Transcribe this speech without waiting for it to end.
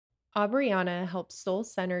Aubrianna helps soul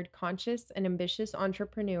centered, conscious, and ambitious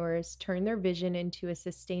entrepreneurs turn their vision into a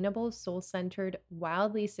sustainable, soul centered,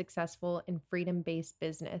 wildly successful, and freedom based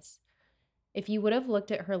business. If you would have looked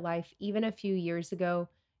at her life even a few years ago,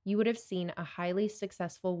 you would have seen a highly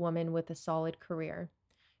successful woman with a solid career.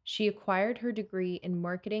 She acquired her degree in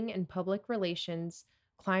marketing and public relations,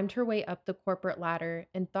 climbed her way up the corporate ladder,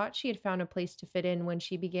 and thought she had found a place to fit in when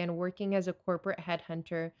she began working as a corporate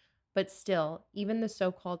headhunter, but still, even the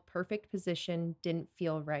so called perfect position didn't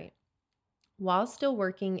feel right. While still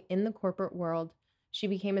working in the corporate world, she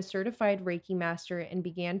became a certified Reiki master and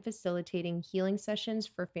began facilitating healing sessions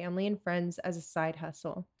for family and friends as a side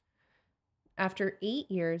hustle. After 8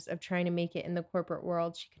 years of trying to make it in the corporate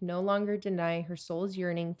world, she could no longer deny her soul's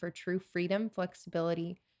yearning for true freedom,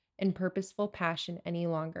 flexibility, and purposeful passion any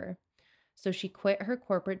longer. So she quit her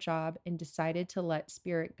corporate job and decided to let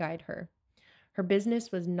spirit guide her. Her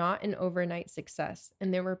business was not an overnight success,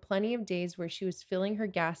 and there were plenty of days where she was filling her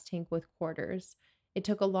gas tank with quarters. It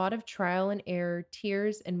took a lot of trial and error,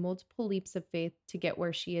 tears, and multiple leaps of faith to get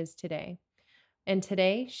where she is today. And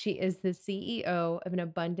today, she is the CEO of an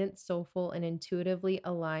abundant, soulful, and intuitively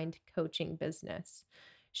aligned coaching business.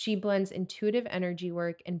 She blends intuitive energy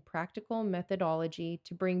work and practical methodology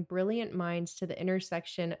to bring brilliant minds to the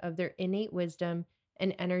intersection of their innate wisdom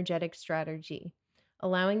and energetic strategy,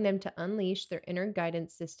 allowing them to unleash their inner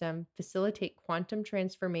guidance system, facilitate quantum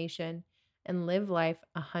transformation, and live life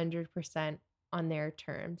 100% on their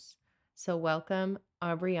terms. So, welcome,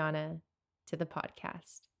 Aubrianna, to the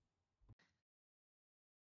podcast.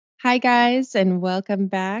 Hi, guys, and welcome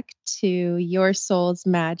back to Your Soul's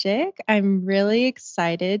Magic. I'm really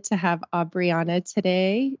excited to have Aubrianna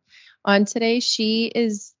today. On today, she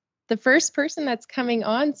is the first person that's coming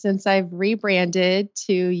on since I've rebranded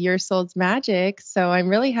to Your Soul's Magic. So I'm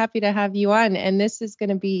really happy to have you on. And this is going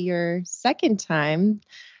to be your second time.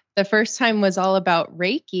 The first time was all about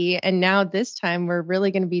Reiki. And now this time we're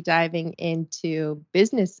really going to be diving into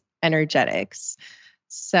business energetics.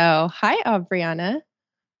 So, hi, Aubrianna.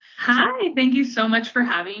 Hi, thank you so much for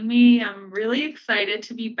having me. I'm really excited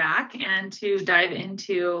to be back and to dive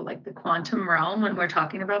into like the quantum realm when we're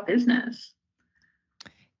talking about business.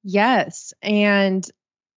 Yes. And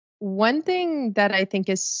one thing that I think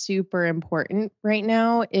is super important right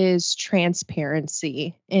now is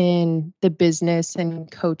transparency in the business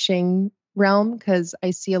and coaching realm, because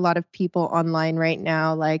I see a lot of people online right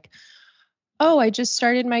now like, oh, I just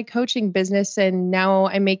started my coaching business and now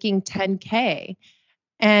I'm making 10K.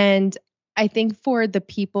 And I think for the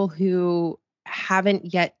people who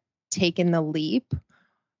haven't yet taken the leap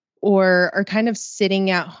or are kind of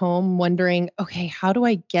sitting at home wondering, okay, how do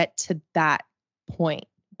I get to that point?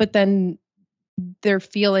 But then they're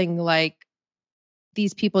feeling like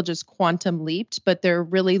these people just quantum leaped, but they're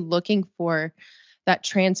really looking for that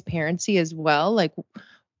transparency as well. Like,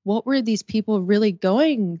 what were these people really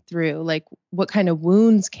going through? Like, what kind of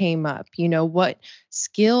wounds came up? What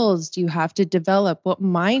skills do you have to develop? What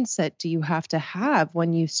mindset do you have to have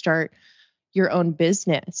when you start your own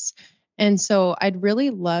business? And so I'd really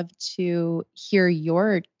love to hear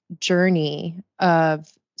your journey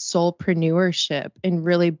of soulpreneurship and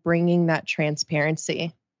really bringing that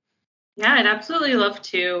transparency. Yeah, I'd absolutely love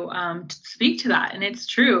to speak to that. And it's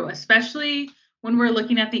true, especially when we're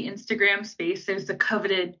looking at the Instagram space, there's the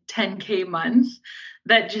coveted 10K months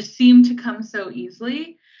that just seem to come so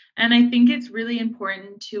easily. And I think it's really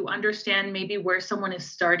important to understand maybe where someone is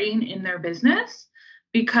starting in their business.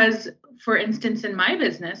 Because, for instance, in my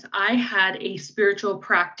business, I had a spiritual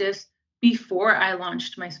practice before I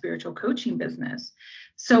launched my spiritual coaching business.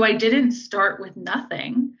 So I didn't start with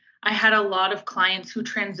nothing. I had a lot of clients who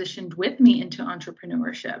transitioned with me into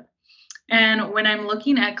entrepreneurship. And when I'm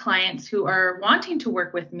looking at clients who are wanting to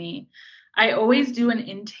work with me, I always do an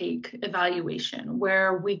intake evaluation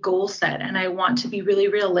where we goal set, and I want to be really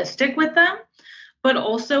realistic with them, but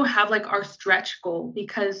also have like our stretch goal,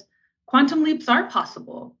 because quantum leaps are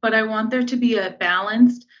possible, but I want there to be a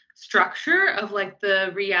balanced structure of like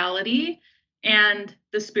the reality and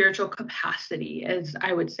the spiritual capacity, as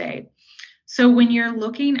I would say. So when you're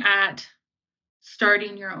looking at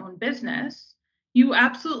starting your own business, you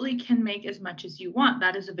absolutely can make as much as you want.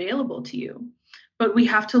 That is available to you. But we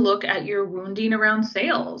have to look at your wounding around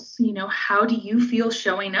sales. How do you feel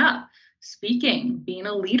showing up, speaking, being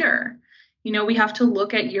a leader? We have to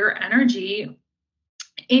look at your energy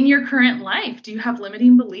in your current life. Do you have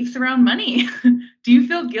limiting beliefs around money? Do you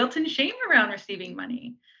feel guilt and shame around receiving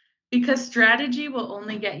money? Because strategy will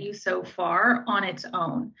only get you so far on its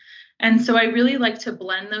own. And so I really like to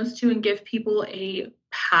blend those two and give people a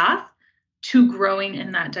path to growing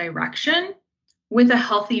in that direction with a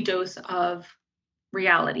healthy dose of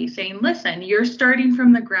reality, saying, listen, you're starting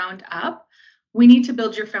from the ground up. We need to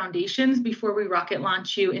build your foundations before we rocket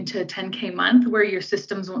launch you into a 10K month where your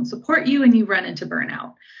systems won't support you and you run into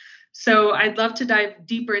burnout. So I'd love to dive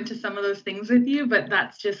deeper into some of those things with you, but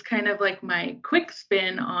that's just kind of like my quick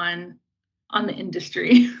spin on the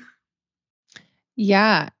industry.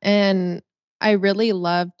 Yeah. And I really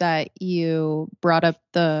love that you brought up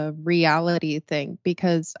the reality thing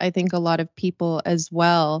because I think a lot of people as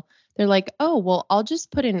well, they're like, oh, well, I'll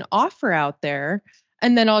just put an offer out there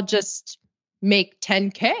and then I'll just make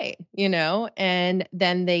 10K, and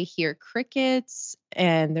then they hear crickets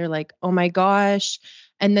and they're like, oh my gosh.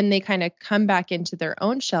 And then they kind of come back into their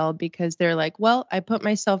own shell because they're like, well, I put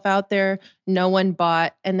myself out there, no one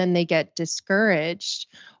bought, and then they get discouraged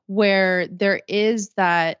where there is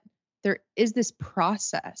this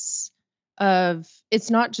process of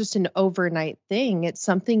it's not just an overnight thing. It's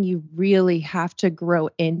something you really have to grow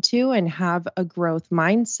into and have a growth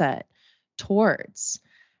mindset towards.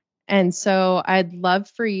 And so I'd love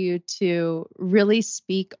for you to really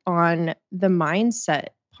speak on the mindset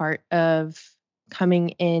part of coming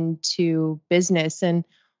into business and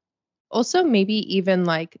also maybe even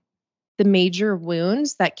like the major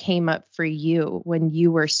wounds that came up for you when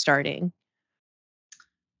you were starting.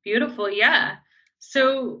 Beautiful. Yeah.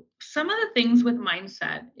 So some of the things with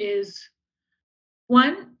mindset is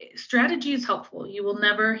one, strategy is helpful. You will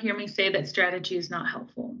never hear me say that strategy is not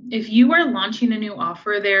helpful. If you are launching a new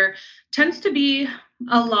offer, there tends to be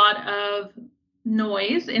a lot of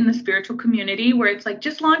noise in the spiritual community where it's like,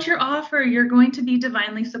 just launch your offer, you're going to be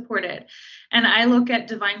divinely supported. And I look at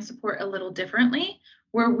divine support a little differently,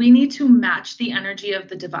 where we need to match the energy of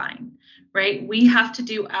the divine, right? We have to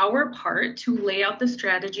do our part to lay out the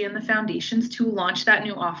strategy and the foundations to launch that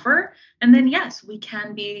new offer. And then, yes, we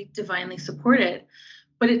can be divinely supported,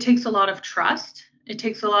 but it takes a lot of trust. It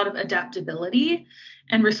takes a lot of adaptability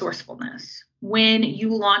and resourcefulness. When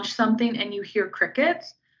you launch something and you hear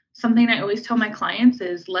crickets, something I always tell my clients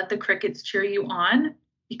is let the crickets cheer you on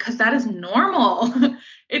because that is normal.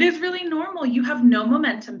 It is really normal. You have no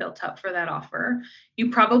momentum built up for that offer. You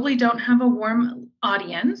probably don't have a warm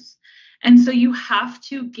audience. And so you have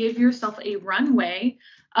to give yourself a runway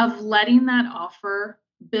of letting that offer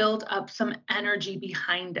build up some energy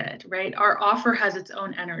behind it, right? Our offer has its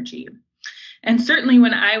own energy. And certainly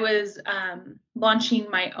when I was launching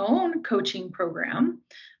my own coaching program,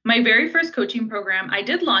 my very first coaching program, I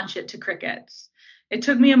did launch it to crickets. It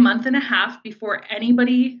took me a month and a half before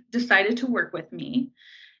anybody decided to work with me.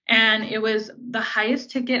 And it was the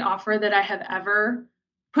highest ticket offer that I have ever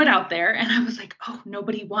put out there. And I was like, oh,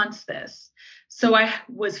 nobody wants this. So I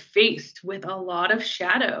was faced with a lot of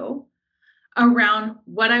shadow around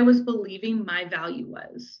what I was believing my value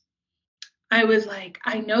was. I was like,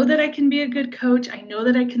 I know that I can be a good coach. I know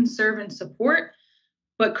that I can serve and support,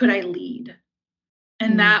 but could I lead?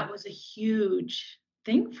 And Mm. that was a huge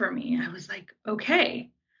thing for me. I was like, okay,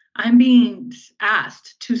 I'm being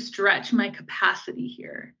asked to stretch my capacity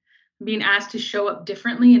here. I'm being asked to show up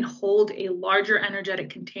differently and hold a larger energetic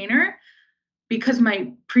container because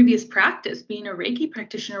my previous practice, being a Reiki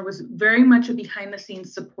practitioner, was very much a behind the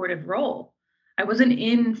scenes supportive role. I wasn't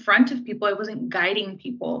in front of people, I wasn't guiding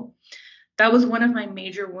people. That was one of my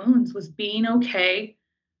major wounds, was being okay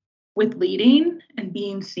with leading and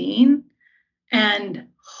being seen and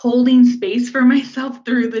holding space for myself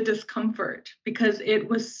through the discomfort because it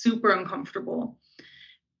was super uncomfortable.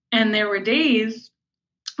 And there were days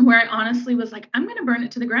where I honestly was like, I'm going to burn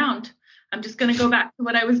it to the ground. I'm just going to go back to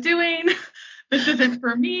what I was doing. This isn't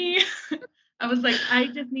for me. I was like, I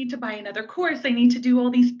just need to buy another course. I need to do all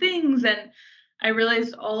these things. And I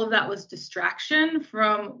realized all of that was distraction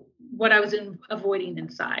from what I was avoiding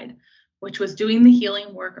inside, which was doing the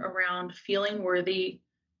healing work around feeling worthy,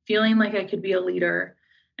 feeling like I could be a leader,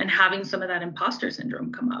 and having some of that imposter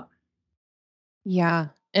syndrome come up. Yeah.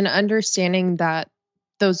 And understanding that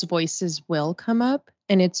those voices will come up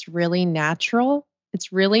and it's really natural.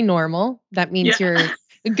 It's really normal. That Yeah. means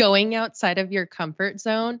you're going outside of your comfort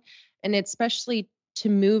zone. And especially to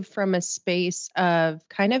move from a space of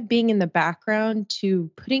kind of being in the background to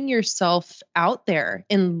putting yourself out there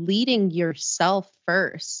and leading yourself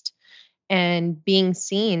first and being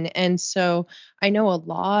seen. And so I know a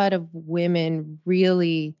lot of women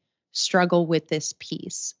really struggle with this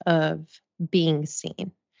piece of being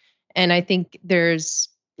seen. And I think there's,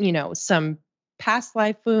 some past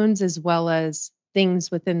life wounds as well as things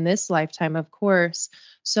within this lifetime, of course.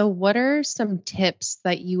 So, what are some tips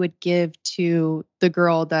that you would give to the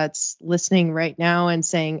girl that's listening right now and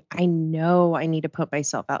saying, I know I need to put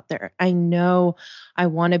myself out there? I know I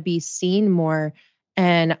want to be seen more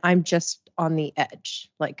and I'm just on the edge.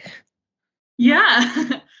 Like,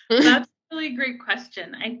 Yeah, that's a really great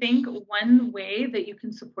question. I think one way that you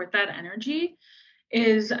can support that energy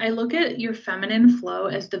is I look at your feminine flow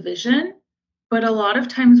as division, but a lot of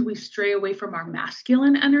times we stray away from our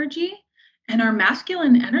masculine energy, and our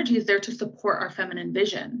masculine energy is there to support our feminine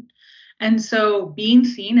vision. And so being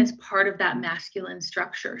seen as part of that masculine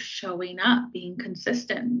structure, showing up, being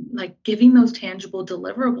consistent, like giving those tangible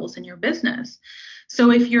deliverables in your business.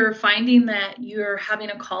 So if you're finding that you're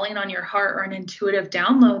having a calling on your heart or an intuitive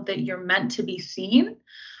download that you're meant to be seen,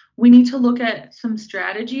 we need to look at some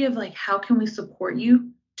strategy of like how can we support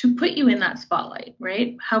you to put you in that spotlight,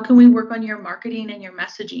 right? How can we work on your marketing and your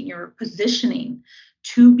messaging, your positioning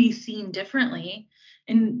to be seen differently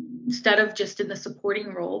instead of just in the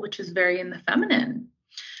supporting role, which is very in the feminine.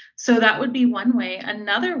 So that would be one way.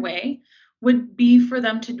 Another way would be for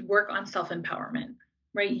them to work on self-empowerment,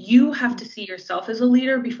 right? You have to see yourself as a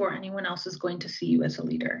leader before anyone else is going to see you as a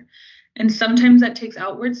leader. And sometimes that takes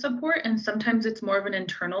outward support, and sometimes it's more of an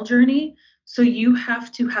internal journey. So you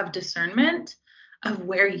have to have discernment of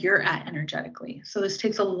where you're at energetically. So this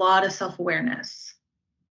takes a lot of self-awareness.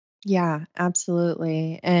 Yeah,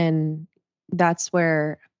 absolutely. And that's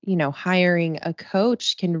where, hiring a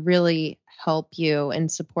coach can really help you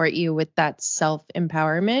and support you with that self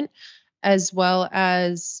empowerment, as well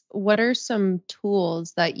as what are some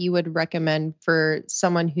tools that you would recommend for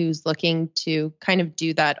someone who's looking to kind of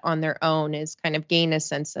do that on their own, is kind of gain a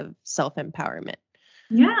sense of self empowerment?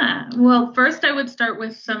 Yeah. Well, first I would start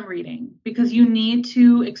with some reading because you need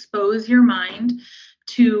to expose your mind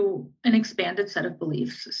to an expanded set of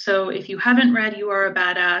beliefs. So if you haven't read You Are a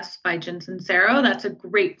Badass by Jen Sincero, that's a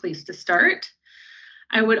great place to start.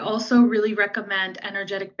 I would also really recommend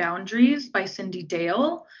Energetic Boundaries by Cindy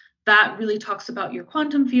Dale. That really talks about your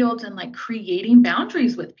quantum fields and like creating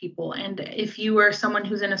boundaries with people. And if you are someone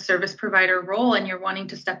who's in a service provider role and you're wanting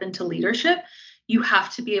to step into leadership, you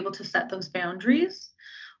have to be able to set those boundaries.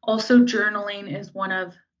 Also, journaling is one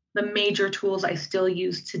of the major tools I still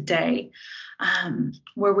use today,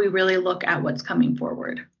 where we really look at what's coming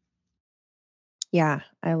forward. Yeah,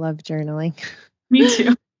 I love journaling. Me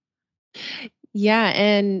too. Yeah,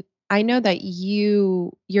 and I know that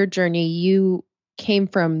your journey, you came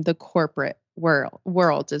from the corporate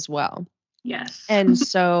world as well. Yes. And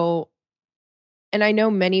so, and I know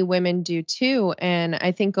many women do too, and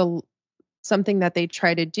I think something that they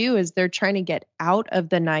try to do is they're trying to get out of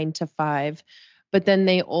the 9 to 5, but then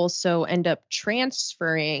they also end up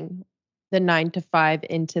transferring the 9 to 5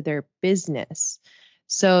 into their business.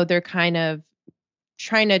 So they're kind of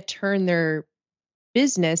trying to turn their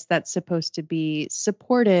business that's supposed to be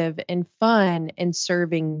supportive and fun and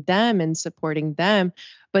serving them and supporting them,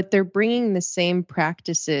 but they're bringing the same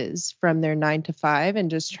practices from their 9 to 5 and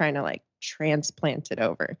just trying to like transplant it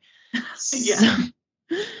over. So, Yeah.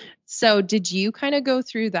 so did you kind of go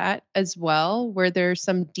through that as well? Was there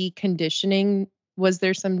some deconditioning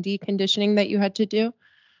that you had to do?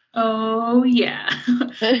 Oh, yeah.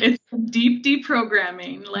 It's deep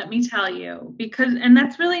deprogramming, let me tell you, and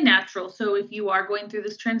that's really natural. So if you are going through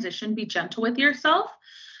this transition, be gentle with yourself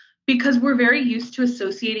because we're very used to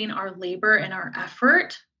associating our labor and our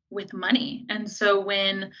effort with money. And so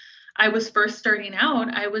when I was first starting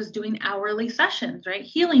out, I was doing hourly sessions, right?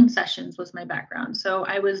 Healing sessions was my background. So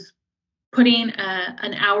I was putting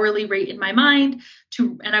an hourly rate in my mind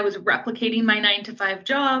and I was replicating my 9 to 5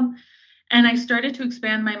 job. And I started to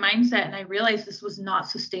expand my mindset and I realized this was not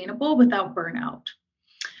sustainable without burnout.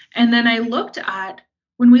 And then I looked at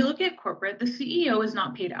when we look at corporate, the CEO is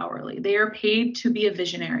not paid hourly. They are paid to be a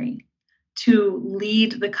visionary, to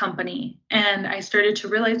lead the company. And I started to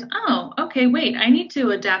realize, oh, okay, wait, I need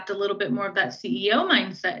to adapt a little bit more of that CEO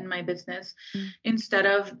mindset in my business instead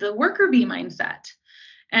of the worker bee mindset.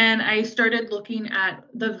 And I started looking at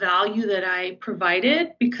the value that I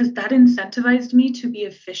provided because that incentivized me to be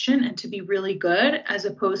efficient and to be really good as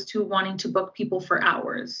opposed to wanting to book people for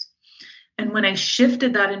hours. And when I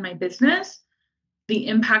shifted that in my business, the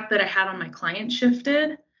impact that I had on my clients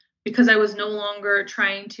shifted because I was no longer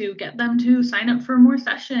trying to get them to sign up for more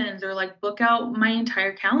sessions or like book out my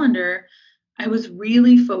entire calendar. I was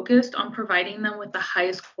really focused on providing them with the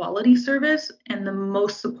highest quality service and the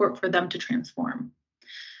most support for them to transform.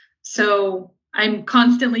 So I'm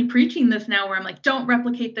constantly preaching this now where I'm like, don't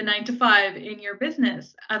replicate the 9 to 5 in your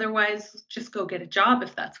business. Otherwise, just go get a job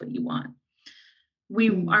if that's what you want. We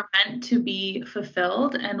Mm, are meant to be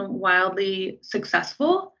fulfilled and wildly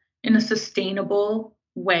successful in a sustainable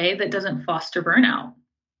way that doesn't foster burnout.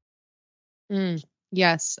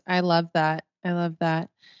 yes, I love that. I love that.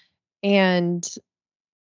 And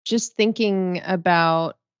just thinking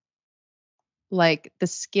about like the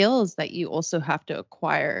skills that you also have to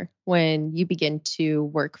acquire when you begin to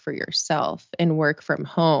work for yourself and work from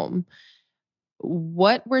home.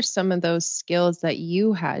 What were some of those skills that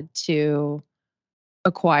you had to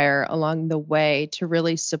acquire along the way to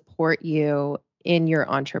really support you in your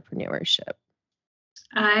entrepreneurship?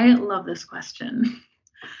 I love this question.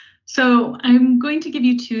 So, I'm going to give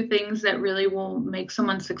you two things that really will make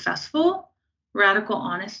someone successful: radical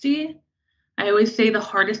honesty. I always say the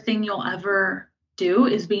hardest thing you'll ever do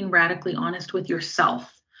is being radically honest with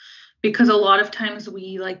yourself, because a lot of times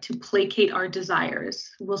we like to placate our desires.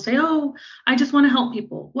 We'll say, oh, I just want to help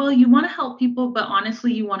people. Well, you want to help people, but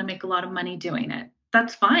honestly, you want to make a lot of money doing it.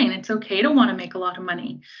 That's fine. It's okay to want to make a lot of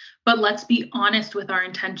money, but let's be honest with our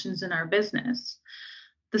intentions in our business.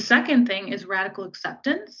 The second thing is radical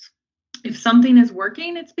acceptance. If something is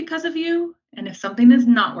working, it's because of you. And if something is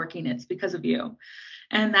not working, it's because of you.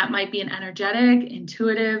 And that might be an energetic,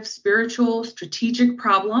 intuitive, spiritual, strategic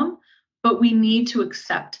problem, but we need to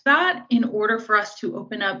accept that in order for us to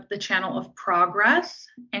open up the channel of progress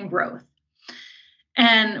and growth.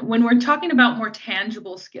 And when we're talking about more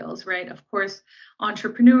tangible skills, right, of course,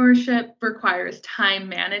 entrepreneurship requires time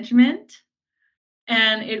management,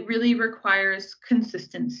 and it really requires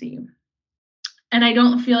consistency. And I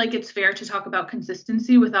don't feel like it's fair to talk about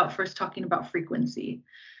consistency without first talking about frequency.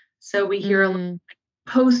 So we hear a Mm,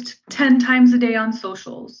 post 10 times a day on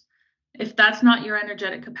socials. If that's not your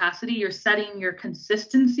energetic capacity, you're setting your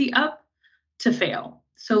consistency up to fail.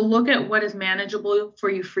 So look at what is manageable for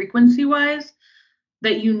you frequency wise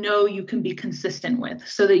that you know you can be consistent with,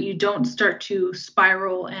 so that you don't start to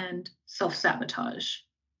spiral and self sabotage.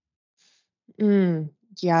 mm,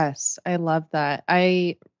 yes, I love that.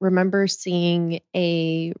 I remember seeing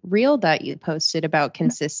a reel that you posted about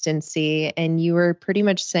consistency, and you were pretty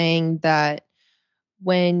much saying that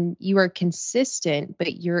when you are consistent,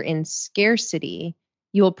 but you're in scarcity,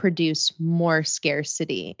 you'll produce more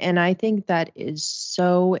scarcity. And I think that is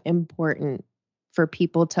so important for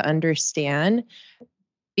people to understand,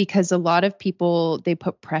 because a lot of people, they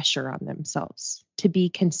put pressure on themselves to be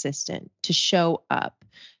consistent, to show up,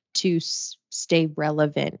 to stay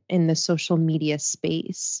relevant in the social media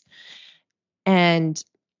space. And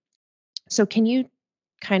so can you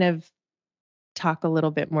kind of talk a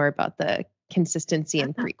little bit more about the consistency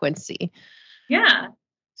and frequency? Yeah.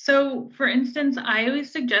 So, for instance, I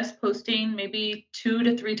always suggest posting maybe 2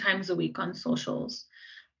 to 3 times a week on socials.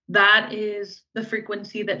 That is the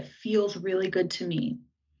frequency that feels really good to me.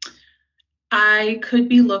 I could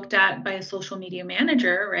be looked at by a social media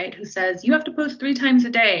manager, right, who says, you have to post 3 times a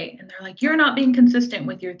day. And they're like, you're not being consistent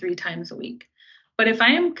with your 3 times a week. But if I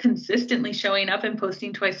am consistently showing up and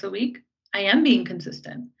posting twice a week, I am being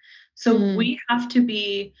consistent. So Mm, we have to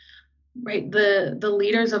be, right, the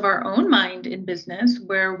leaders of our own mind in business,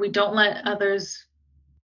 where we don't let others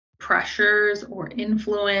pressures or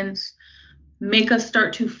influence make us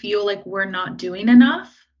start to feel like we're not doing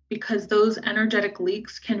enough, because those energetic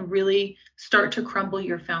leaks can really start to crumble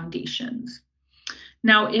your foundations.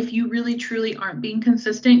 Now, if you really truly aren't being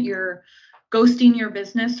consistent, you're ghosting your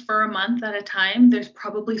business for a month at a time, there's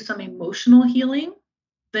probably some emotional healing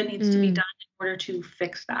that needs to be mm, done in order to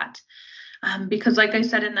fix that. Because, like I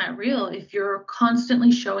said in that reel, if you're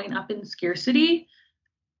constantly showing up in scarcity,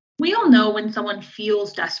 we all know when someone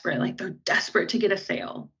feels desperate, like they're desperate to get a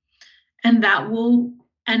sale, and that will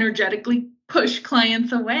energetically push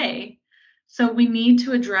clients away. So we need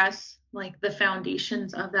to address like the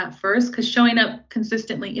foundations of that first, because showing up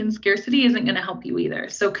consistently in scarcity isn't going to help you either.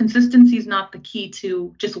 So consistency is not the key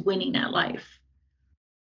to just winning at life.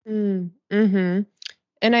 mm-hmm.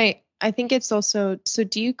 And I think it's also, so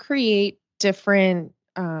do you create different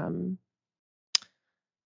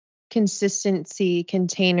consistency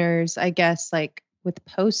containers, I guess, like with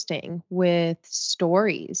posting, with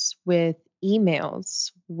stories, with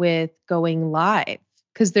emails, with going live?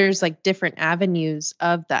 Because there's like different avenues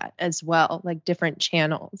of that as well, like different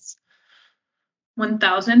channels.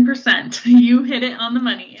 1000%. You hit it on the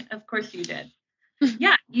money. Of course you did.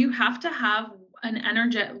 Yeah, you have to have an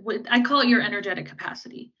energetic, I call it your energetic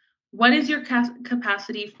capacity. What is your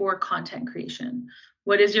capacity for content creation?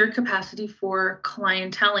 What is your capacity for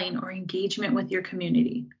clienteling or engagement with your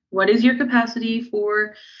community? What is your capacity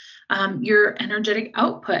for your energetic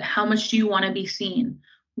output? How much do you want to be seen?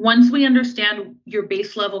 Once we understand your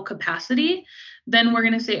base level capacity, then we're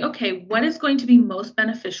going to say, okay, what is going to be most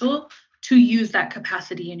beneficial to use that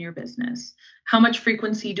capacity in your business? How much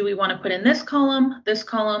frequency do we want to put in this column, and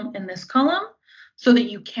this column, so that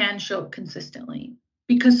you can show up consistently?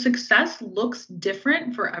 Because success looks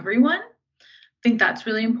different for everyone. I think that's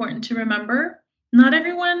really important to remember. Not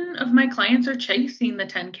every one of my clients are chasing the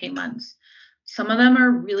 10K months. Some of them are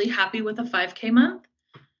really happy with a 5K month.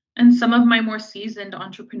 And some of my more seasoned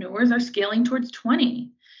entrepreneurs are scaling towards 20.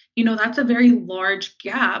 That's a very large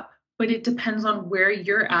gap, but it depends on where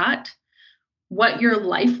you're at, what your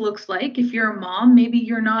life looks like. If you're a mom, maybe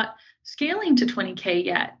you're not scaling to 20K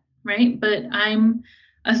yet, right? But I'm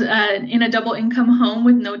in a double income home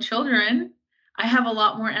with no children. I have a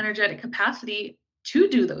lot more energetic capacity to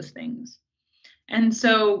do those things. And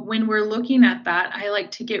so when we're looking at that, I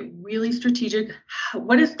like to get really strategic.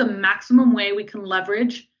 What is the maximum way we can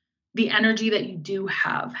leverage the energy that you do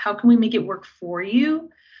have? How can we make it work for you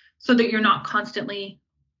so that you're not constantly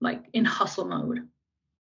like in hustle mode?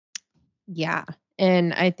 Yeah.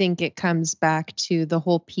 And I think it comes back to the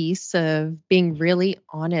whole piece of being really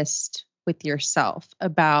honest with yourself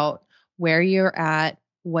about where you're at,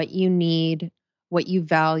 what you need, what you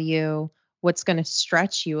value, what's going to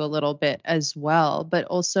stretch you a little bit as well, but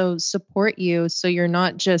also support you so you're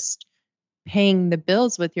not just paying the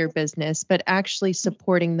bills with your business, but actually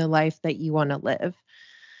supporting the life that you want to live.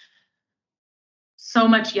 So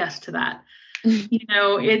much yes to that.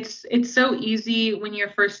 It's so easy when you're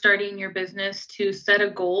first starting your business to set a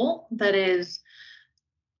goal that is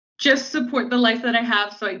just support the life that I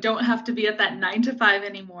have so I don't have to be at that 9 to 5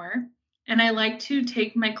 anymore. And I like to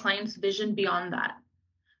take my client's vision beyond that.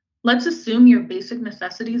 Let's assume your basic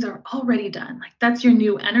necessities are already done. Like that's your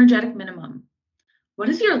new energetic minimum. What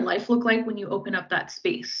does your life look like when you open up that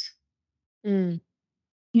space? Mm.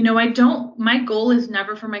 My goal is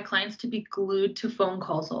never for my clients to be glued to phone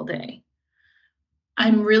calls all day.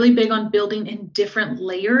 I'm really big on building in different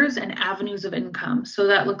layers and avenues of income. So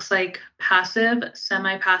that looks like passive,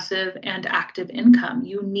 semi-passive, and active income.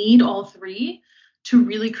 You need all three to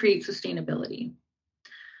really create sustainability.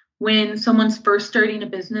 When someone's first starting a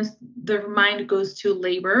business, their mind goes to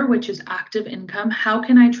labor, which is active income. How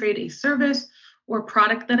can I trade a service or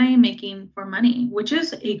product that I am making for money, which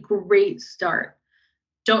is a great start.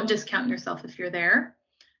 Don't discount yourself if you're there.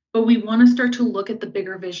 But we want to start to look at the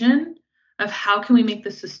bigger vision of how can we make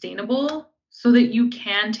this sustainable so that you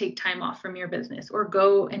can take time off from your business or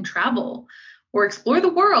go and travel or explore the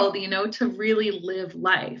world, to really live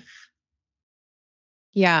life.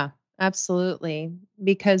 Yeah, absolutely.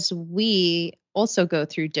 Because we also go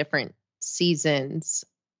through different seasons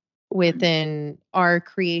within our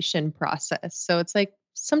creation process. So it's like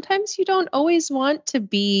sometimes you don't always want to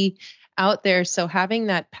be out there. So having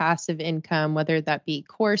that passive income, whether that be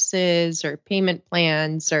courses or payment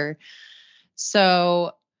plans or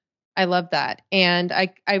so I love that. And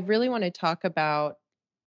I really want to talk about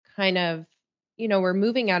kind of, we're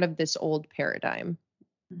moving out of this old paradigm,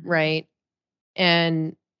 Mm-hmm. right?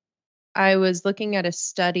 And I was looking at a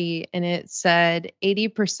study and it said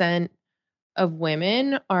 80% of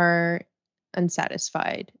women are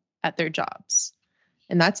unsatisfied at their jobs.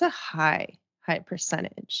 And that's a high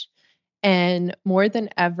percentage. And more than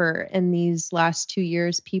ever in these last 2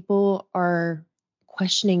 years, people are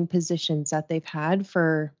questioning positions that they've had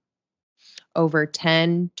for over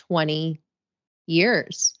 10, 20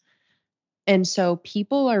 years. And so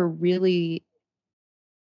people are really,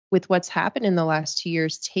 with what's happened in the last 2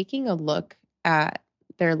 years, taking a look at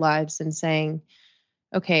their lives and saying,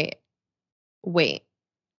 okay, wait,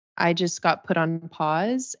 I just got put on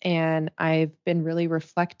pause and I've been really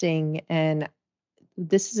reflecting, and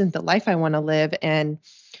this isn't the life I want to live. And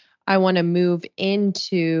I want to move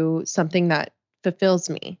into something that fulfills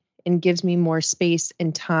me and gives me more space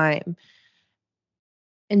and time.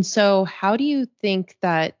 And so, how do you think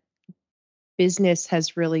that business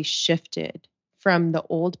has really shifted from the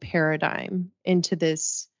old paradigm into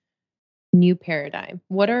this new paradigm?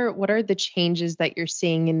 What are the changes that you're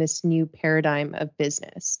seeing in this new paradigm of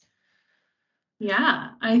business?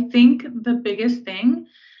 Yeah, I think the biggest thing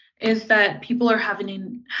is that people are having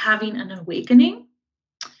an awakening,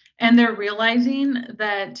 and they're realizing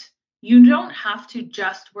that you don't have to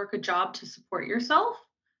just work a job to support yourself.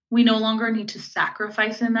 We no longer need to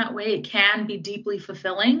sacrifice in that way. It can be deeply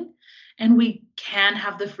fulfilling, and we can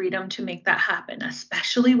have the freedom to make that happen,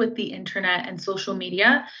 especially with the internet and social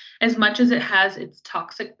media. As much as it has its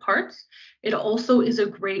toxic parts, it also is a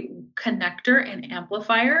great connector and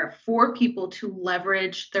amplifier for people to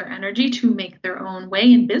leverage their energy to make their own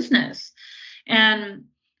way in business. And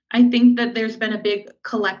I think that there's been a big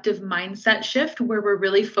collective mindset shift where we're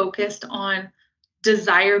really focused on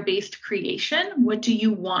desire-based creation. What do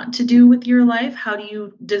you want to do with your life? How do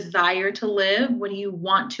you desire to live? What do you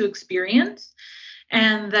want to experience?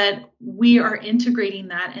 And that we are integrating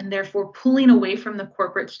that and therefore pulling away from the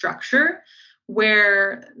corporate structure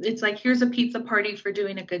where it's like, here's a pizza party for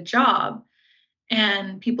doing a good job.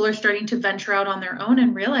 And people are starting to venture out on their own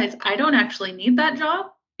and realize I don't actually need that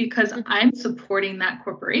job because Mhm. I'm supporting that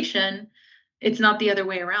corporation. It's not the other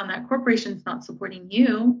way around. That corporation's not supporting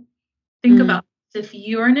you. Think Mm, about this. If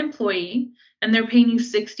you're an employee and they're paying you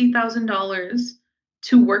 $60,000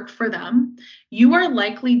 to work for them, you are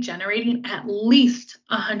likely generating at least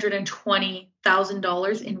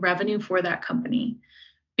 $120,000 in revenue for that company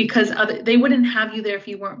because they wouldn't have you there if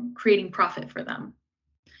you weren't creating profit for them.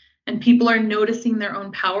 And people are noticing their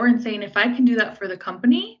own power and saying, if I can do that for the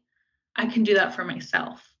company, I can do that for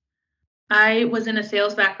myself. I was in a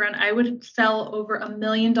sales background. I would sell over $1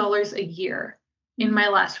 million a year in my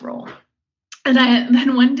last role. And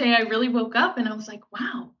then one day I really woke up and I was like,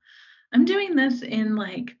 wow, I'm doing this in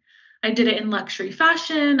I did it in luxury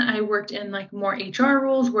fashion. I worked in like more HR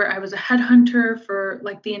roles where I was a headhunter for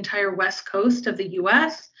like the entire West Coast of the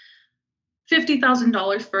US,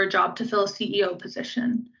 $50,000 for a job to fill a CEO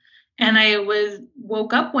position. And I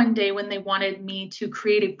woke up one day when they wanted me to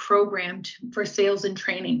create a program for sales and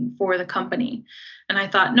training for the company. And I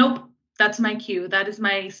thought, nope, that's my cue. That is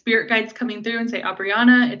my spirit guides coming through and say,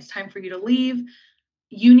 Aubrianna, it's time for you to leave.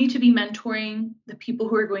 You need to be mentoring the people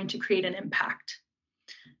who are going to create an impact.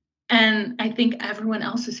 And I think everyone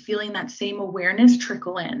else is feeling that same awareness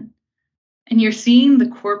trickle in. And you're seeing the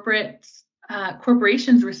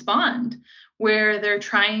corporations respond where they're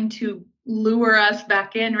trying to lure us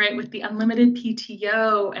back in, right, with the unlimited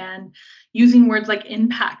PTO and using words like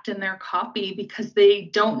impact in their copy because they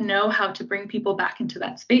don't know how to bring people back into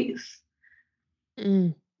that space.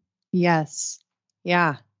 mm, yes.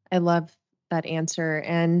 Yeah. I love that answer.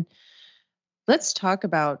 And let's talk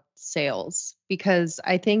about sales because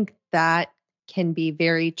I think that can be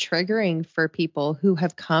very triggering for people who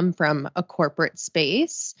have come from a corporate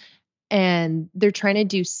space and they're trying to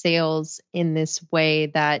do sales in this way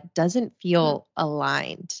that doesn't feel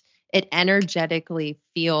aligned. It energetically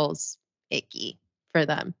feels icky for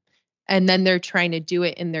them. And then they're trying to do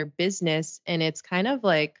it in their business and it's kind of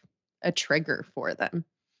like a trigger for them.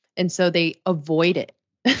 And so they avoid it.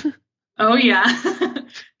 Oh, yeah.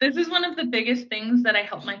 This is one of the biggest things that I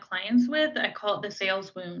help my clients with. I call it the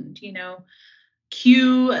sales wound.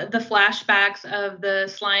 Cue the flashbacks of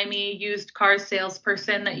the slimy used car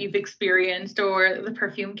salesperson that you've experienced or the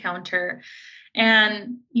perfume counter.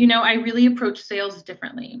 And, I really approach sales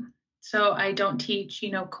differently. So I don't teach,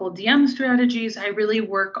 cold DM strategies. I really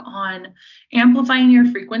work on amplifying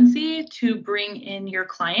your frequency to bring in your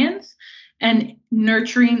clients and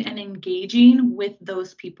nurturing and engaging with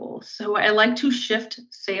those people. So I like to shift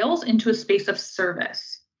sales into a space of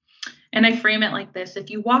service. And I frame it like this. If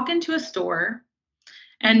you walk into a store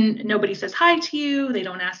and nobody says hi to you, they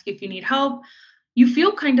don't ask you if you need help, you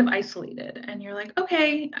feel kind of isolated and you're like,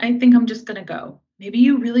 okay, I think I'm just going to go. Maybe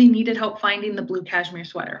you really needed help finding the blue cashmere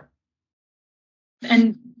sweater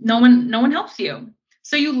and no one helps you.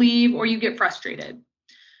 So you leave or you get frustrated.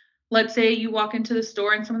 Let's say you walk into the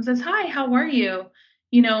store and someone says, hi, how are you?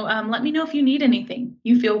 Let me know if you need anything.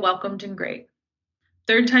 You feel welcomed and great.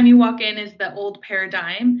 Third time you walk in is the old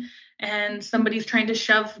paradigm and somebody's trying to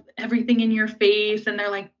shove everything in your face and they're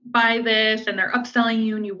like, buy this, and they're upselling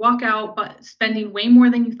you and you walk out but spending way more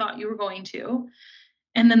than you thought you were going to.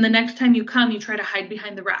 And then the next time you come, you try to hide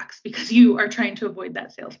behind the racks because you are trying to avoid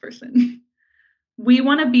that salesperson. We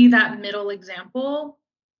want to be that middle example.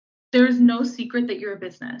 There's no secret that you're a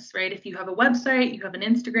business, right? If you have a website, you have an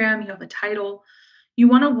Instagram, you have a title, you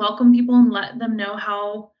want to welcome people and let them know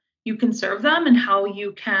how you can serve them and how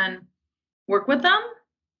you can work with them.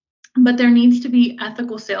 But there needs to be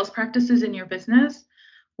ethical sales practices in your business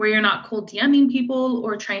where you're not cold DMing people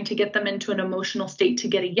or trying to get them into an emotional state to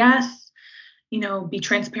get a yes. Be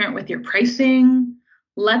transparent with your pricing.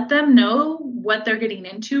 Let them know what they're getting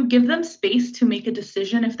into. Give them space to make a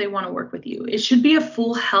decision if they want to work with you. It should be a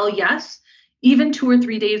full hell yes, even 2 or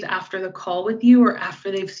 3 days after the call with you or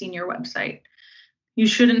after they've seen your website. You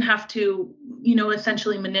shouldn't have to,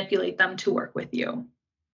 essentially manipulate them to work with you.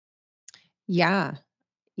 Yeah.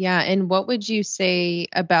 Yeah. And what would you say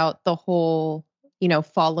about the whole,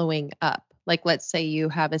 following up? Like, let's say you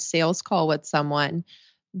have a sales call with someone.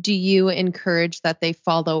 Do you encourage that they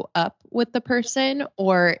follow up with the person,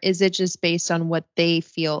 or is it just based on what they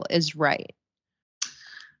feel is right?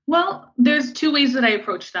 Well, there's two ways that I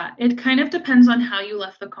approach that. It kind of depends on how you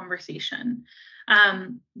left the conversation.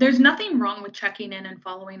 There's nothing wrong with checking in and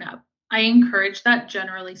following up. I encourage that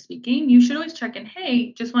generally speaking. You should always check in.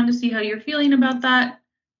 Hey, just wanted to see how you're feeling about that.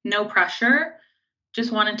 No pressure.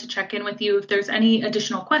 Just wanted to check in with you. If there's any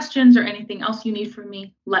additional questions or anything else you need from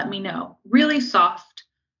me, let me know. Really soft,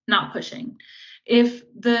 not pushing. If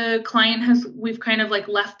the client we've kind of like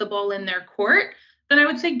left the ball in their court, then I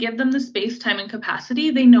would say give them the space, time, and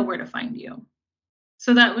capacity. They know where to find you.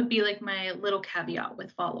 So that would be like my little caveat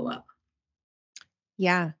with follow-up.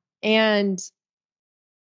 Yeah. And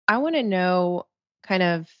I want to know, kind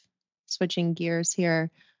of switching gears here,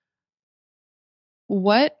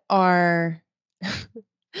 what are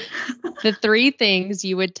the three things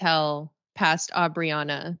you would tell past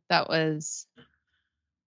Aubrianna that was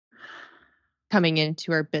coming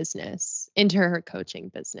into her business, into her coaching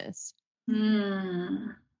business?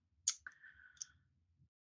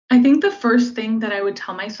 I think the first thing that I would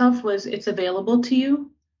tell myself was it's available to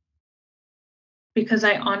you, because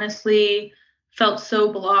I honestly felt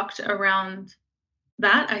so blocked around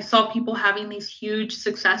that. I saw people having these huge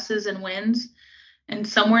successes and wins. And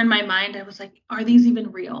somewhere in my mind, I was like, are these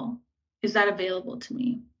even real? Is that available to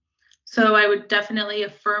me? So I would definitely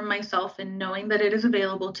affirm myself in knowing that it is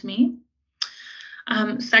available to me.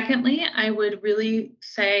 Secondly, I would really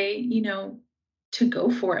say, to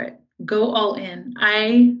go for it, go all in.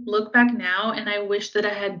 I look back now and I wish that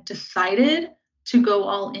I had decided to go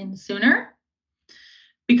all in sooner,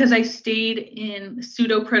 because I stayed in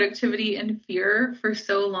pseudo productivity and fear for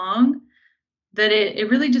so long that it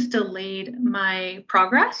really just delayed my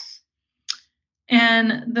progress.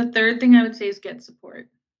 And the third thing I would say is get support.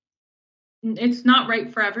 It's not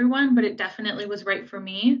right for everyone, but it definitely was right for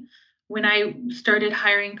me. When I started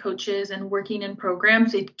hiring coaches and working in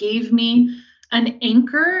programs, it gave me an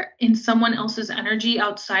anchor in someone else's energy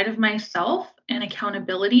outside of myself and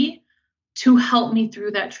accountability to help me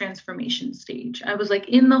through that transformation stage. I was like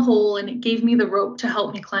in the hole, and it gave me the rope to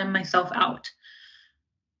help me climb myself out.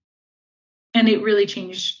 And it really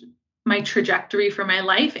changed my trajectory for my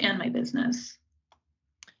life and my business.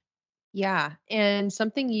 Yeah. And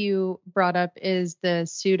something you brought up is the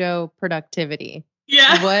pseudo productivity.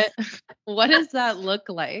 Yeah. What does that look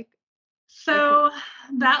like? So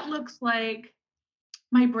that looks like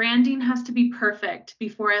my branding has to be perfect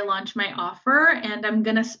before I launch my offer. And I'm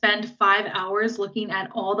going to spend 5 hours looking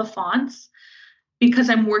at all the fonts because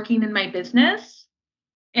I'm working in my business.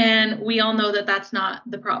 And we all know that that's not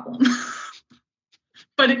the problem.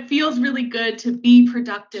 But it feels really good to be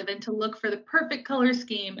productive and to look for the perfect color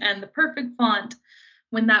scheme and the perfect font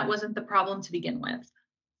when that wasn't the problem to begin with.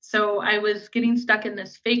 So I was getting stuck in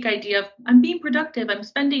this fake idea of I'm being productive, I'm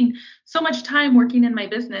spending so much time working in my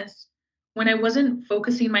business, when I wasn't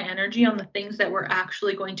focusing my energy on the things that were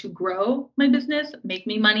actually going to grow my business, make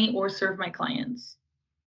me money, or serve my clients.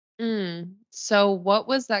 So what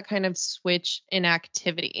was that kind of switch in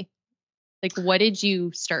activity? Like, what did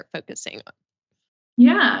you start focusing on?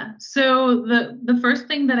 Yeah. So the first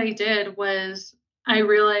thing that I did was I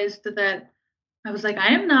realized that I was like,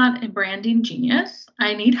 I am not a branding genius.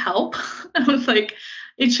 I need help. I was like,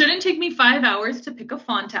 it shouldn't take me 5 hours to pick a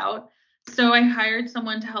font out. So I hired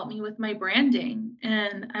someone to help me with my branding.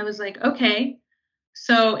 And I was like, okay,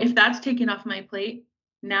 so if that's taken off my plate,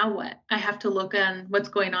 now what? I have to look on what's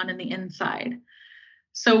going on in the inside.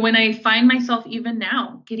 So when I find myself even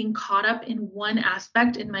now getting caught up in one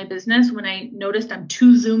aspect in my business, when I noticed I'm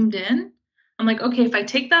too zoomed in, I'm like, okay, if I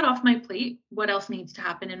take that off my plate, what else needs to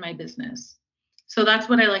happen in my business? So that's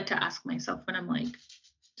what I like to ask myself when I'm like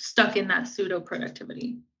stuck in that pseudo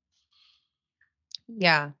productivity.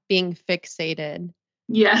 Yeah, being fixated.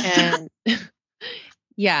 Yes. And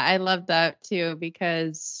yeah, I love that too,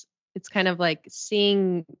 because it's kind of like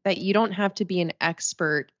seeing that you don't have to be an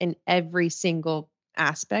expert in every single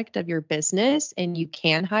aspect of your business and you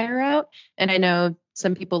can hire out. And I know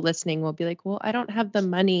some people listening will be like, well, I don't have the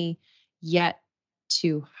money yet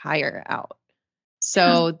to hire out.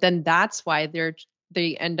 So then that's why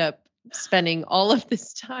they end up spending all of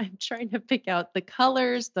this time trying to pick out the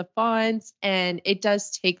colors, the fonts, and it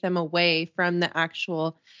does take them away from the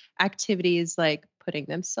actual activities like putting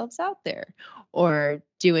themselves out there or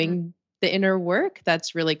doing the inner work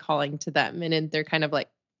that's really calling to them. And then they're kind of like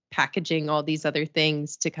packaging all these other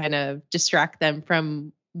things to kind of distract them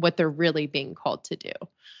from what they're really being called to do.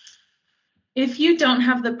 If you don't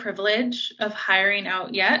have the privilege of hiring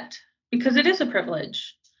out yet, because it is a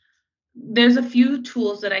privilege, there's a few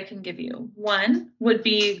tools that I can give you. One would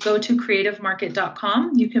be go to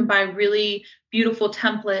creativemarket.com. You can buy really beautiful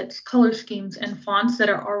templates, color schemes, and fonts that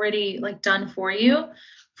are already like done for you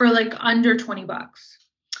for like under $20.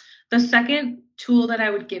 The second tool that I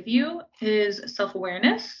would give you is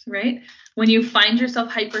self-awareness, right? When you find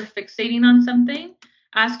yourself hyper fixating on something,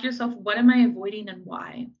 ask yourself, what am I avoiding and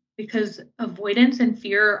why? Because avoidance and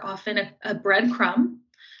fear are often a breadcrumb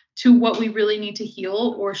to what we really need to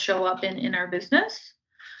heal or show up in our business.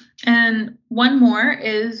 And one more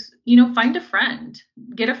is, find a friend,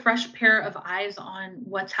 get a fresh pair of eyes on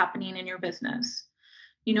what's happening in your business.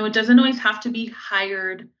 It doesn't always have to be a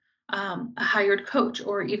hired coach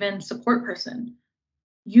or even support person.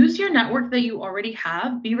 use your network that you already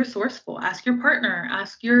have, be resourceful, ask your partner,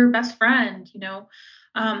 ask your best friend,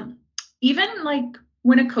 um, even like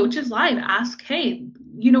when a coach is live, ask, hey,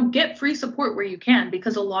 get free support where you can,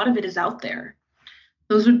 because a lot of it is out there.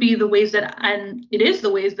 Those would be the ways and it is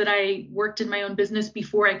the ways that I worked in my own business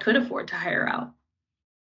before I could afford to hire out.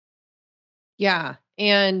 Yeah.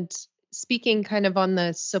 And speaking kind of on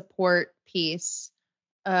the support piece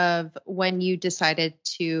of when you decided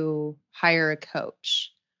to hire a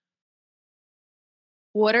coach,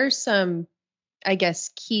 what are some, I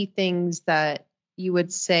guess, key things that you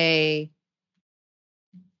would say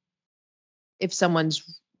if someone's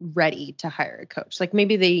ready to hire a coach? Like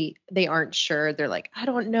maybe they aren't sure. They're like, I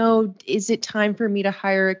don't know, is it time for me to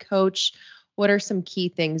hire a coach? What are some key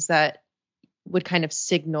things that would kind of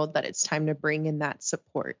signal that it's time to bring in that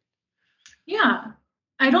support? Yeah.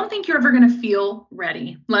 I don't think you're ever going to feel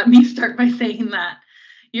ready. Let me start by saying that.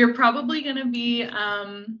 You're probably going to be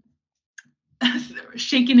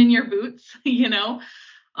shaking in your boots,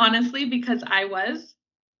 honestly, because I was.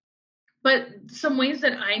 But some ways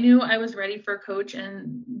that I knew I was ready for a coach,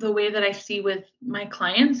 and the way that I see with my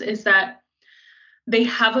clients, is that they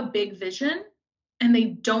have a big vision and they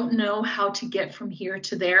don't know how to get from here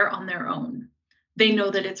to there on their own. They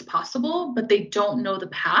know that it's possible, but they don't know the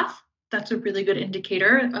path. That's a really good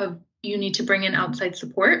indicator of you need to bring in outside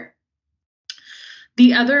support.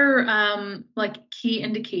 The other key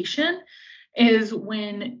indication is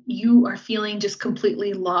when you are feeling just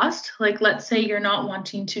completely lost. Like, let's say you're not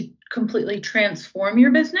wanting to completely transform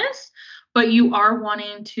your business, but you are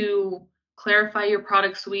wanting to clarify your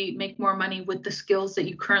product suite, make more money with the skills that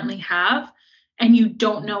you currently have, and you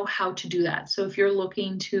don't know how to do that. So if you're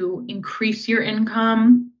looking to increase your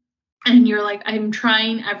income and you're like, I'm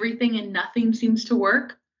trying everything and nothing seems to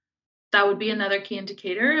work, that would be another key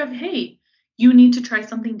indicator of, hey, you need to try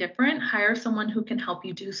something different. Hire someone who can help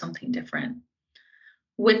you do something different.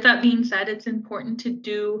 With that being said, it's important to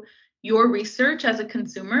do your research as a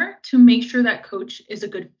consumer to make sure that coach is a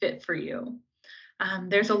good fit for you.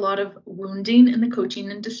 There's a lot of wounding in the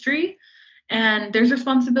coaching industry, and there's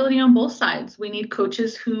responsibility on both sides. We need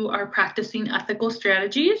coaches who are practicing ethical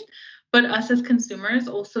strategies, but us as consumers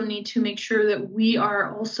also need to make sure that we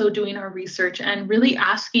are also doing our research and really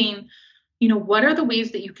asking, what are the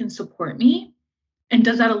ways that you can support me? And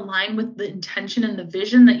does that align with the intention and the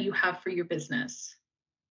vision that you have for your business?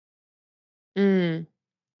 Mm,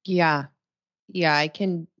 yeah. Yeah, I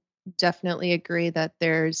can definitely agree that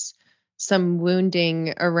there's some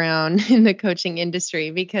wounding around in the coaching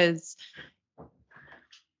industry because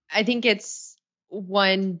I think it's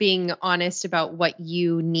one being honest about what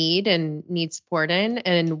you need and need support in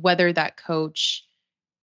and whether that coach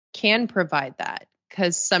can provide that.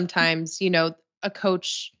 Because sometimes, a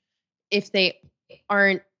coach, if they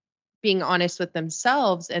aren't being honest with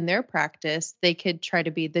themselves and their practice, they could try to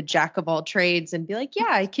be the jack of all trades and be like, yeah,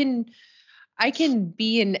 I can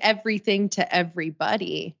be in everything to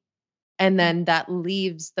everybody. And then that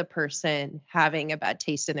leaves the person having a bad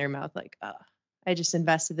taste in their mouth, like, oh, I just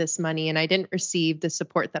invested this money and I didn't receive the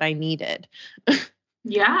support that I needed.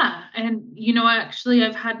 Yeah. And, actually,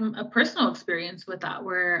 I've had a personal experience with that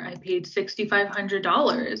where I paid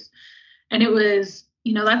 $6,500. And it was,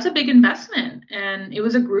 that's a big investment. And it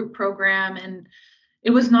was a group program, and it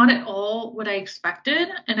was not at all what I expected.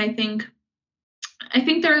 And I think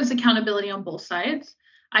there is accountability on both sides.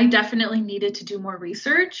 I definitely needed to do more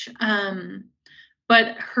research.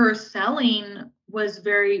 But her selling was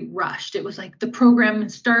very rushed. It was like the program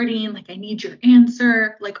is starting, like I need your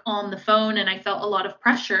answer, like on the phone. And I felt a lot of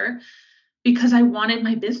pressure because I wanted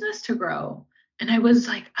my business to grow. And I was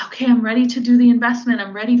like, okay, I'm ready to do the investment.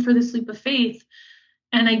 I'm ready for this leap of faith.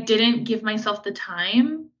 And I didn't give myself the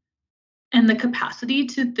time and the capacity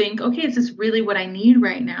to think, okay, is this really what I need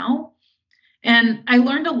right now? And I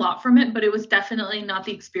learned a lot from it, but it was definitely not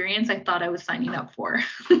the experience I thought I was signing up for.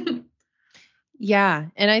 Yeah.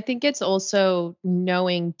 And I think it's also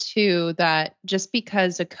knowing too that just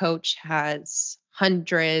because a coach has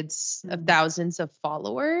hundreds of thousands of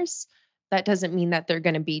followers, that doesn't mean that they're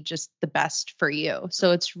going to be just the best for you. So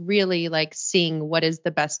it's really like seeing what is the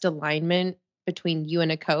best alignment between you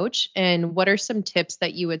and a coach, and what are some tips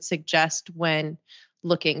that you would suggest when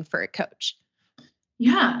looking for a coach?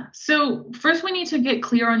 Yeah. So, first, we need to get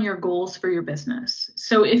clear on your goals for your business.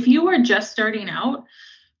 So, if you are just starting out,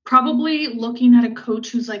 probably looking at a coach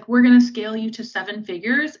who's like, we're going to scale you to 7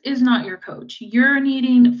 figures is not your coach. You're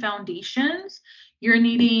needing foundations, you're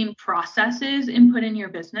needing processes input in your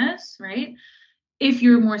business, right? If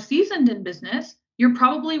you're more seasoned in business, you're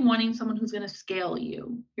probably wanting someone who's going to scale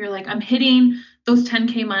you. You're like, I'm hitting those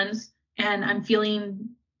 10K months and I'm feeling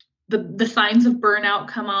the signs of burnout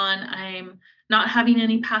come on, I'm not having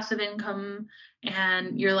any passive income,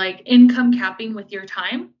 and you're like income capping with your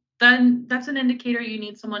time, then that's an indicator you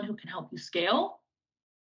need someone who can help you scale.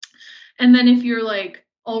 And then if you're like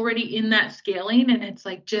already in that scaling and it's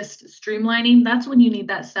like just streamlining, that's when you need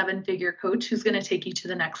that 7-figure coach who's going to take you to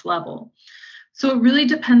the next level. So it really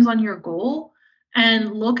depends on your goal,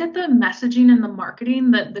 and look at the messaging and the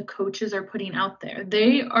marketing that the coaches are putting out there.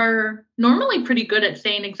 They are normally pretty good at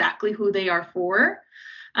saying exactly who they are for.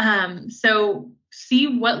 So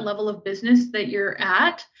see what level of business that you're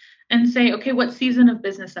at and say, okay, what season of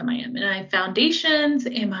business am I in? Am I foundations?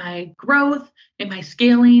 Am I growth? Am I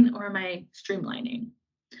scaling? Or am I streamlining?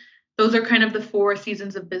 Those are kind of the 4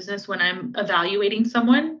 seasons of business when I'm evaluating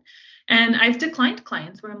someone. And I've declined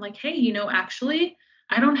clients where I'm like, hey, actually,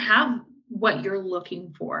 I don't have what you're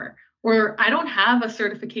looking for, or I don't have a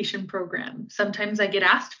certification program. Sometimes I get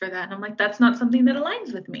asked for that, and I'm like, that's not something that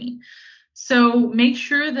aligns with me. So make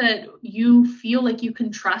sure that you feel like you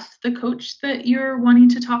can trust the coach that you're wanting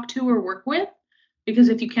to talk to or work with, because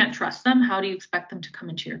if you can't trust them, how do you expect them to come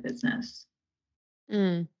into your business?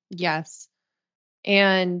 Yes.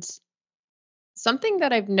 And something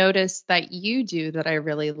that I've noticed that you do that I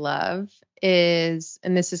really love is,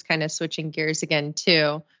 and this is kind of switching gears again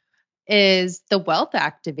too, is the wealth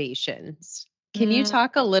activations. Can you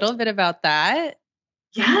talk a little bit about that?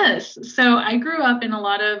 Yes. So I grew up in a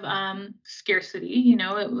lot of scarcity.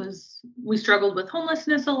 We struggled with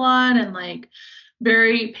homelessness a lot, and like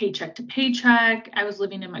very paycheck to paycheck. I was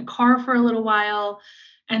living in my car for a little while.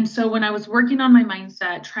 And so when I was working on my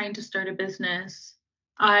mindset, trying to start a business,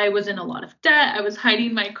 I was in a lot of debt. I was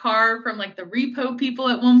hiding my car from like the repo people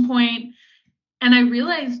at one point. And I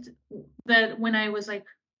realized that when I was like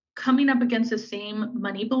coming up against the same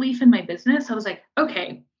money belief in my business, I was like,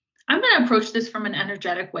 okay, I'm going to approach this from an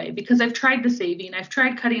energetic way, because I've tried the saving, I've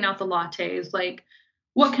tried cutting out the lattes. Like,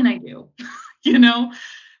 what can I do? you know?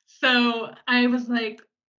 So I was like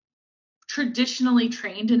traditionally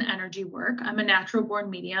trained in energy work. I'm a natural born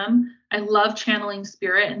medium. I love channeling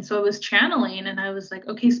spirit. And so I was channeling, and I was like,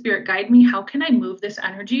 okay, spirit, guide me. How can I move this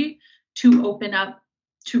energy to open up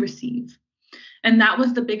to receive? And that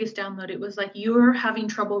was the biggest download. It was like, you're having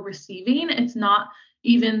trouble receiving. It's not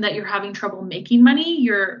even that you're having trouble making money.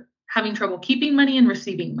 You're having trouble keeping money and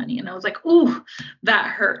receiving money. And I was like, ooh, that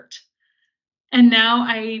hurt. And now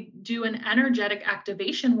I do an energetic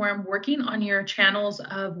activation where I'm working on your channels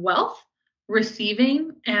of wealth,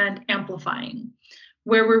 receiving, and amplifying,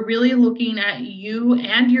 where we're really looking at you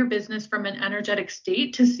and your business from an energetic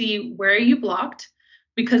state to see where are you blocked,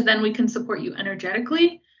 because then we can support you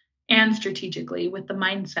energetically and strategically with the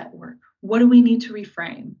mindset work. What do we need to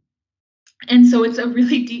reframe? And so it's a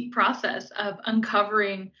really deep process of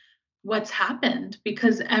uncovering what's happened,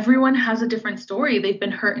 because everyone has a different story. They've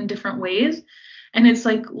been hurt in different ways. And it's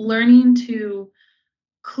like learning to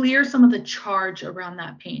clear some of the charge around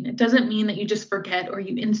that pain. It doesn't mean that you just forget or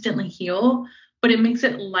you instantly heal, but it makes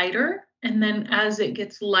it lighter. And then as it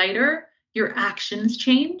gets lighter, your actions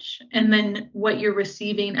change. And then what you're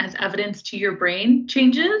receiving as evidence to your brain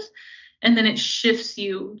changes. And then it shifts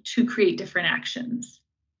you to create different actions.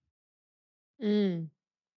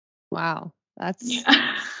 Wow.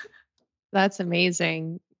 That's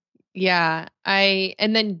amazing. Yeah.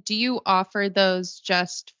 And then do you offer those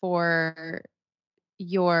just for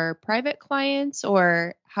your private clients,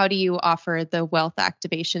 or how do you offer the wealth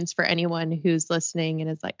activations for anyone who's listening and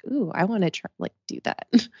is like, ooh, I want to try do that?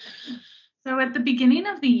 So at the beginning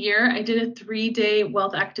of the year, I did a 3-day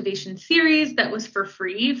wealth activation series that was for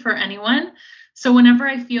free for anyone. So whenever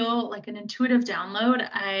I feel like an intuitive download,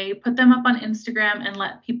 I put them up on Instagram and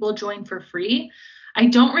let people join for free. I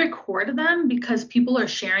don't record them because people are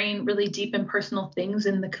sharing really deep and personal things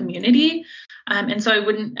in the community. And so I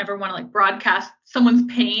wouldn't ever want to like broadcast someone's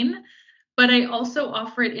pain, but I also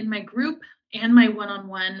offer it in my group and my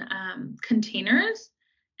one-on-one containers.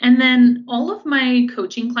 And then all of my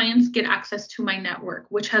coaching clients get access to my network,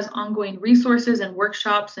 which has ongoing resources and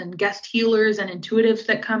workshops and guest healers and intuitives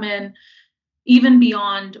that come in even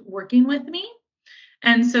beyond working with me.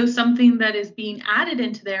 And so something that is being added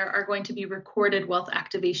into there are going to be recorded wealth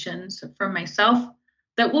activations from myself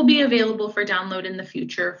that will be available for download in the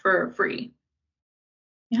future for free.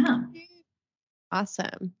 Yeah.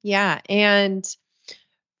 Awesome. Yeah. And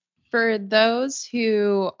for those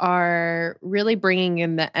who are really bringing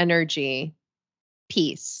in the energy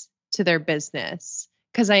piece to their business,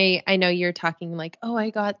 because I know you're talking like, oh, I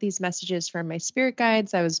got these messages from my spirit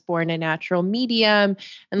guides. I was born a natural medium.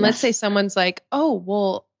 And let's say someone's like, oh,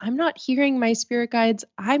 well, I'm not hearing my spirit guides.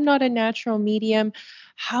 I'm not a natural medium.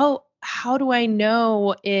 How how do I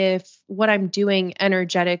know if what I'm doing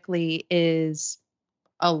energetically is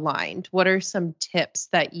aligned? What are some tips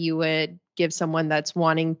that you would give someone that's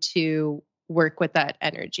wanting to work with that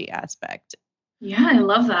energy aspect? Yeah, I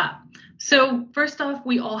love that. So first off,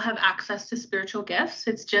 we all have access to spiritual gifts.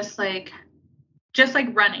 It's just like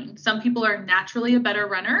running. Some people are naturally a better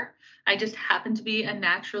runner. I just happen to be a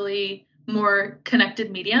naturally more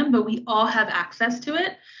connected medium, but we all have access to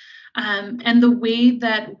it. And the way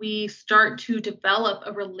that we start to develop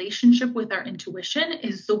a relationship with our intuition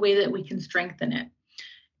is the way that we can strengthen it.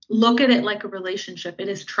 Look at it like a relationship. It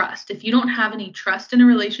is trust. If you don't have any trust in a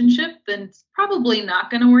relationship, then it's probably not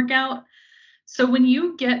going to work out. So when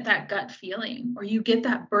you get that gut feeling or you get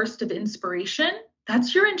that burst of inspiration,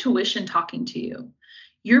 that's your intuition talking to you.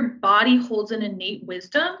 Your body holds an innate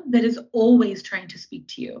wisdom that is always trying to speak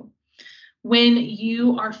to you. When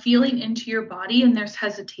you are feeling into your body and there's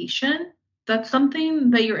hesitation, that's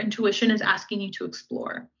something that your intuition is asking you to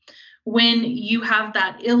explore. When you have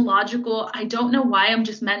that illogical, I don't know why I'm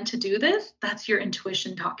just meant to do this, that's your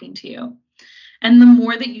intuition talking to you. And the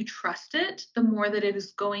more that you trust it, the more that it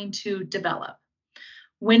is going to develop.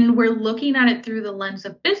 When we're looking at it through the lens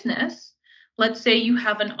of business, let's say you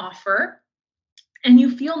have an offer and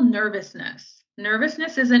you feel nervousness.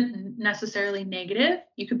 Nervousness isn't necessarily negative.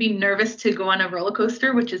 You could be nervous to go on a roller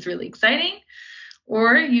coaster, which is really exciting,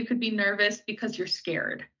 or you could be nervous because you're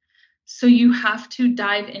scared. So you have to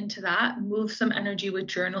dive into that, move some energy with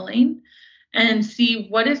journaling, and see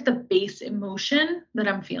what is the base emotion that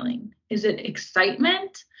I'm feeling. Is it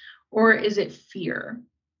excitement or is it fear?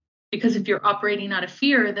 Because if you're operating out of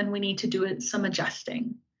fear, then we need to do some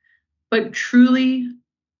adjusting. But truly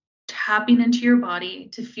tapping into your body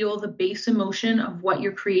to feel the base emotion of what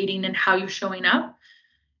you're creating and how you're showing up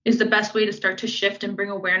is the best way to start to shift and bring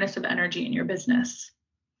awareness of energy in your business.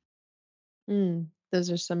 Those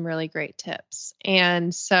are some really great tips.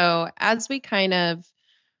 And so, as we kind of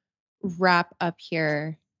wrap up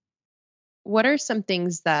here, what are some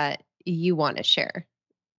things that you want to share?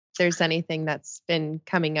 If there's anything that's been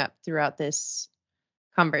coming up throughout this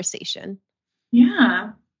conversation.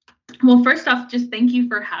 Yeah. Well, first off, just thank you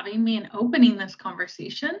for having me and opening this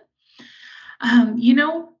conversation. You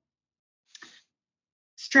know,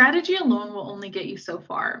 strategy alone will only get you so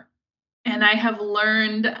far. And I have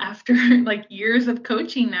learned after like years of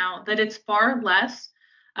coaching now that it's far less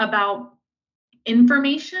about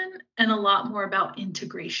information and a lot more about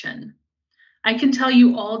integration. I can tell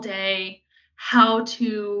you all day how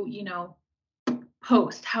to,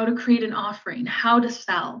 post, how to create an offering, how to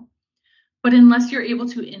sell. But unless you're able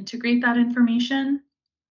to integrate that information,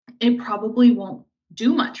 it probably won't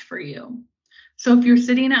do much for you. So if you're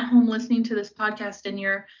sitting at home listening to this podcast and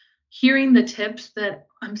you're hearing the tips that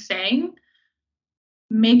I'm saying,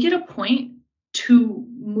 make it a point to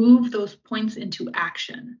move those points into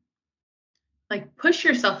action. Like push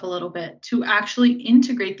yourself a little bit to actually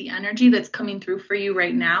integrate the energy that's coming through for you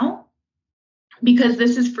right now, because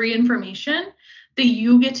this is free information that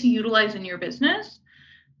you get to utilize in your business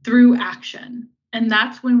through action. And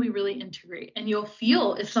that's when we really integrate, and you'll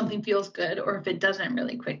feel if something feels good or if it doesn't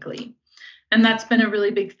really quickly. And that's been a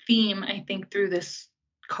really big theme, I think, through this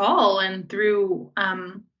call and through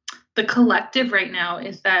the collective right now,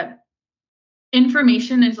 is that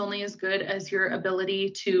information is only as good as your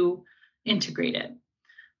ability to integrate it.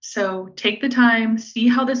 So take the time, see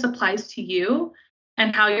how this applies to you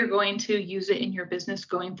and how you're going to use it in your business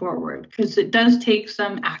going forward, because it does take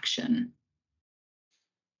some action.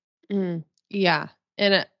 Yeah.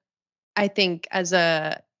 And I think as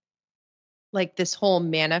this whole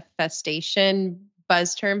manifestation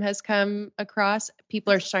buzz term has come across,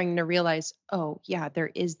 people are starting to realize, oh, yeah, there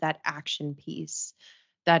is that action piece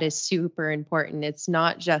that is super important. It's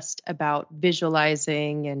not just about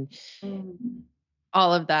visualizing and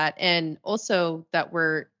all of that. And also that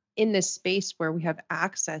we're in this space where we have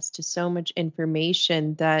access to so much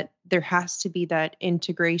information that there has to be that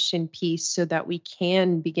integration piece so that we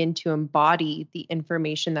can begin to embody the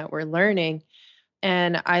information that we're learning.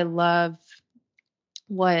 And I love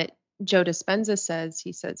what Joe Dispenza says.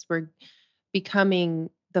 He says we're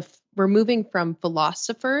moving from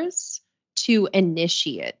philosophers to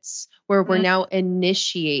initiates, where we're now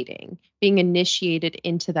being initiated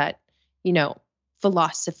into that,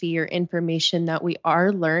 philosophy or information that we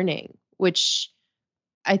are learning, which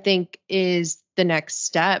I think is the next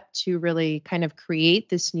step to really kind of create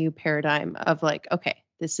this new paradigm of like, okay,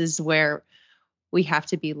 this is where we have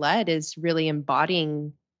to be led, is really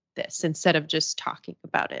embodying this instead of just talking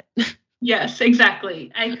about it. Yes,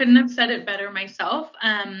 exactly. I couldn't have said it better myself.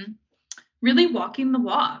 Really walking the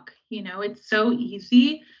walk. It's so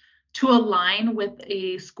easy to align with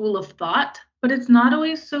a school of thought, but it's not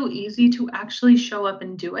always so easy to actually show up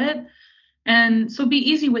and do it. And so be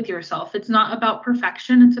easy with yourself. It's not about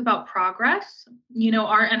perfection, it's about progress.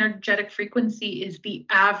 Our energetic frequency is the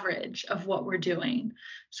average of what we're doing.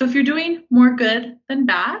 So if you're doing more good than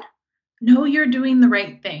bad, know you're doing the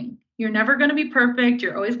right thing. You're never going to be perfect.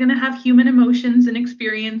 You're always going to have human emotions and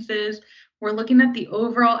experiences. We're looking at the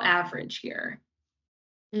overall average here.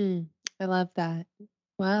 I love that.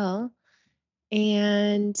 Well,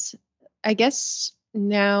 and I guess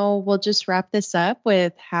now we'll just wrap this up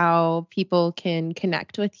with how people can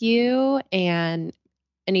connect with you and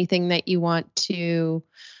anything that you want to,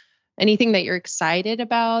 anything that you're excited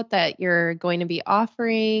about that you're going to be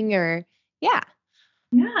offering, or yeah.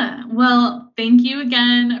 Yeah. Well, thank you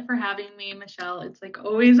again for having me, Michelle. It's like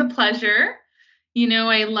always a pleasure.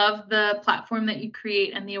 I love the platform that you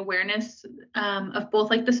create and the awareness of both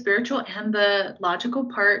like the spiritual and the logical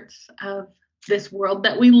parts of this world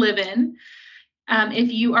that we live in.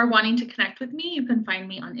 If you are wanting to connect with me, you can find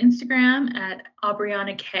me on Instagram at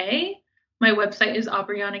Aubrianna K. My website is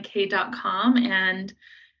aubriannak.com. And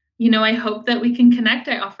I hope that we can connect.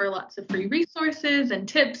 I offer lots of free resources and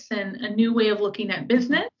tips and a new way of looking at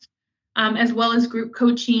business, as well as group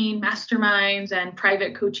coaching, masterminds, and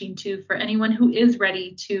private coaching too, for anyone who is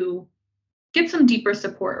ready to get some deeper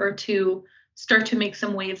support or to start to make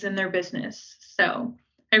some waves in their business. So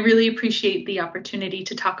I really appreciate the opportunity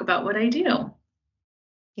to talk about what I do.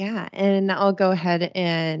 Yeah, and I'll go ahead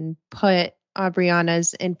and put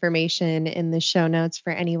Aubrianna's information in the show notes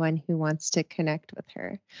for anyone who wants to connect with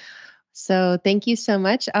her. So thank you so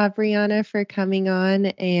much, Aubrianna, for coming on.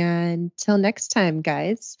 And till next time,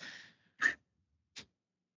 guys.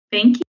 Thank you.